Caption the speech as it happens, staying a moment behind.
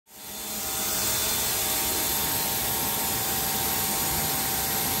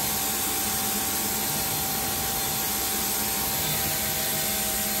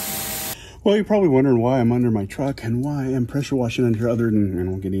Well, you're probably wondering why I'm under my truck and why I'm pressure washing under other than, you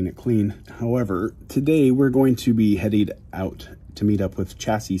know, getting it clean. However, today we're going to be headed out to meet up with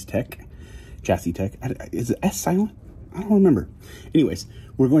Chassis Tech. Is it S silent? I don't remember. Anyways,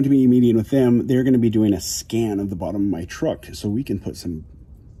 we're going to be meeting with them. They're going to be doing a scan of the bottom of my truck so we can put some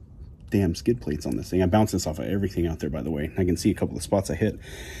damn skid plates on this thing. I bounced this off of everything out there, by the way. I can see a couple of spots I hit.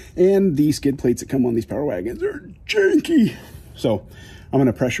 And these skid plates that come on these Power Wagons are janky. So I'm going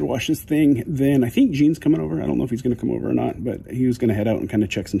to pressure wash this thing. Then I think Gene's coming over. I don't know if he's going to come over or not, but he was going to head out and kind of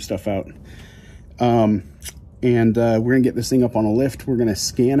check some stuff out. We're going to get this thing up on a lift. We're going to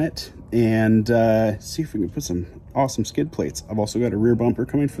scan it and see if we can put some awesome skid plates. I've also got a rear bumper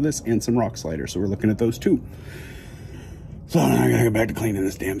coming for this and some rock sliders. So we're looking at those too. So I got to get back to cleaning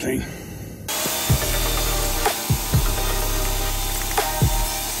this damn thing.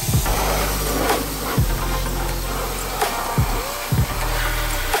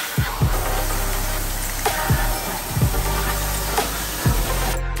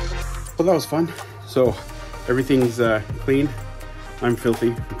 Well, that was fun. So everything's clean. I'm filthy.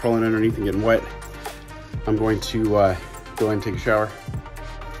 I'm crawling underneath and getting wet. I'm going to go ahead and take a shower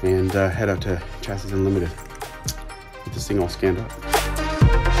and head out to Chassis Unlimited. Get this thing all scanned up.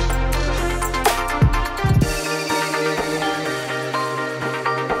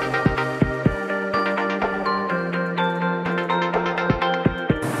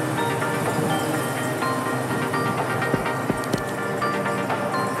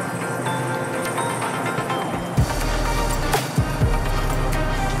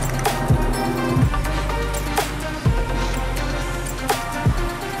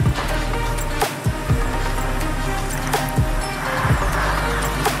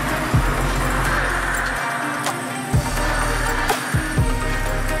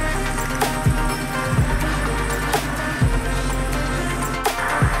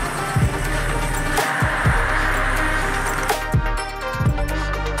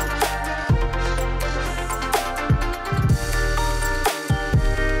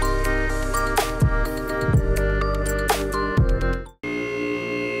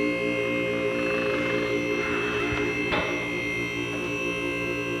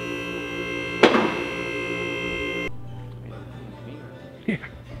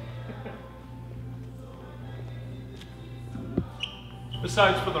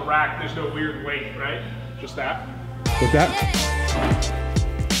 Besides for the rack, there's no weird weight, right? Just that? What's that?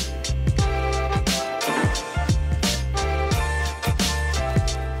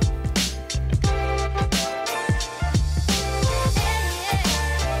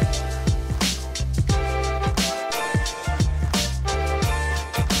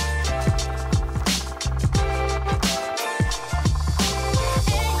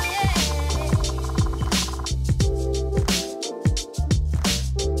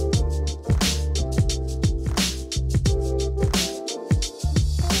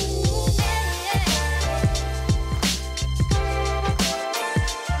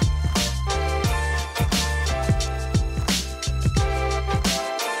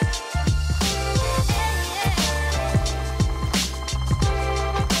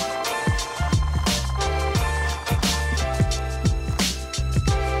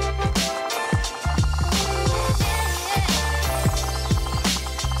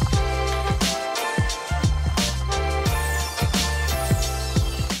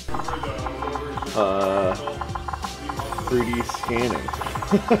 Scanning.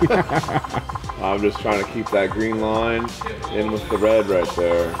 I'm just trying to keep that green line in with the red right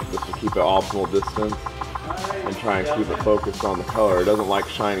there, just to keep it optimal distance and try and keep it focused on the color. It doesn't like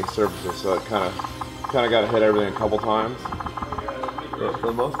shiny surfaces, so it kind of got to hit everything a couple times. But for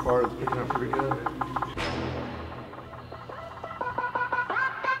the most part, it's picking up pretty good.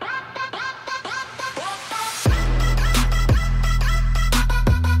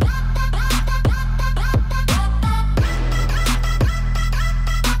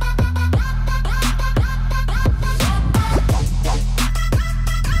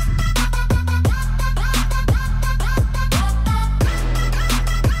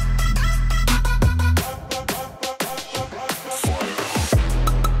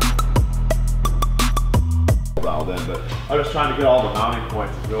 But I'm just trying to get all the mounting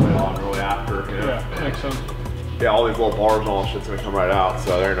points really on, really after. You know? Yeah, makes sense. Yeah, all these little bars and all that shit's gonna come right out,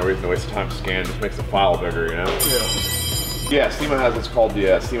 so there ain't no reason to waste time to scan. Just makes the file bigger, you know? Yeah. Yeah, SEMA has what's called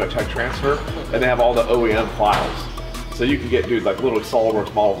the SEMA Tech Transfer, and they have all the OEM files. So you can get, dude, like literally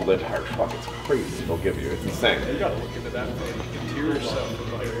SolidWorks models of the entire truck. It's crazy. They'll give you. It's insane. You gotta look into that interior stuff.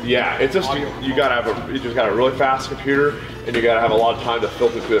 Yeah, it's just you gotta have you just got a really fast computer, and you gotta have a lot of time to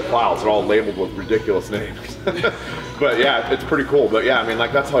filter through the files. They're all labeled with ridiculous names. But yeah, it's pretty cool. But yeah, I mean,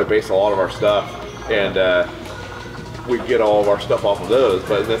 like that's how we base a lot of our stuff, and we get all of our stuff off of those.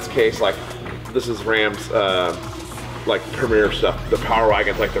 But in this case, like this is Ram's like premier stuff. The Power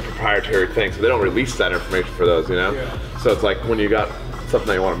Wagon's like the proprietary thing, so they don't release that information for those, you know. Yeah. So it's like when you got something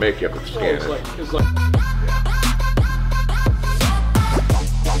that you want to make, you have to scan it. It's like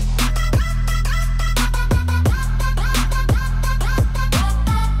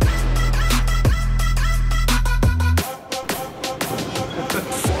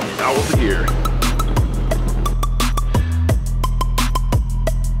Owls here.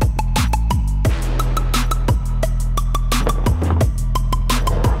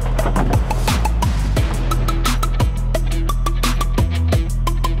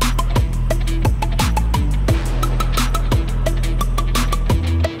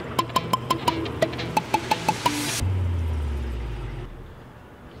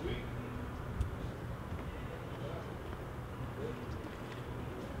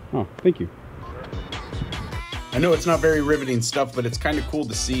 Oh, thank you. I know it's not very riveting stuff, but it's kind of cool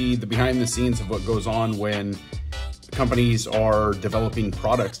to see the behind the scenes of what goes on when companies are developing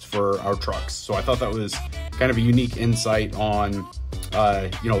products for our trucks. So I thought that was kind of a unique insight on,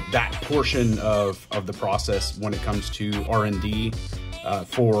 you know, that portion of the process when it comes to R&D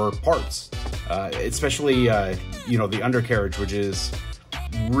for parts, especially, you know, the undercarriage, which is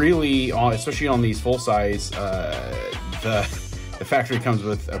really, especially on these full size, the factory comes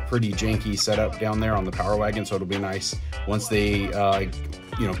with a pretty janky setup down there on the Power Wagon, so it'll be nice once they,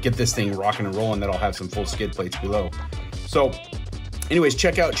 you know, get this thing rocking and rolling, that I'll have some full skid plates below. So anyways,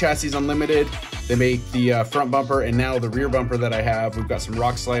 check out Chassis Unlimited. They make the front bumper and now the rear bumper that I have. We've got some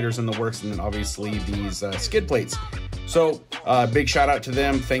rock sliders in the works, and then obviously these skid plates. So big shout out to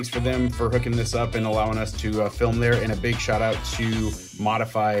them. Thanks for them for hooking this up and allowing us to film there. And a big shout out to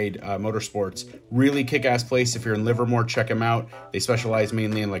Modified Motorsports. Really kick-ass place. If you're in Livermore, check them out. They specialize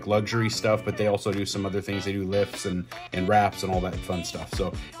mainly in like luxury stuff, but they also do some other things. They do lifts and wraps and all that fun stuff.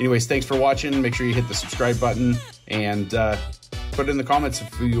 So anyways, thanks for watching. Make sure you hit the subscribe button and put in the comments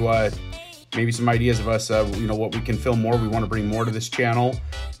if you maybe some ideas of us, you know, what we can film more. We want to bring more to this channel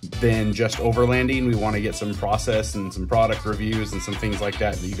than just overlanding. We want to get some process and some product reviews and some things like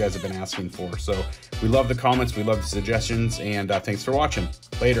that that you guys have been asking for. So we love the comments, we love the suggestions, and thanks for watching.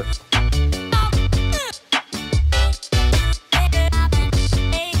 Later.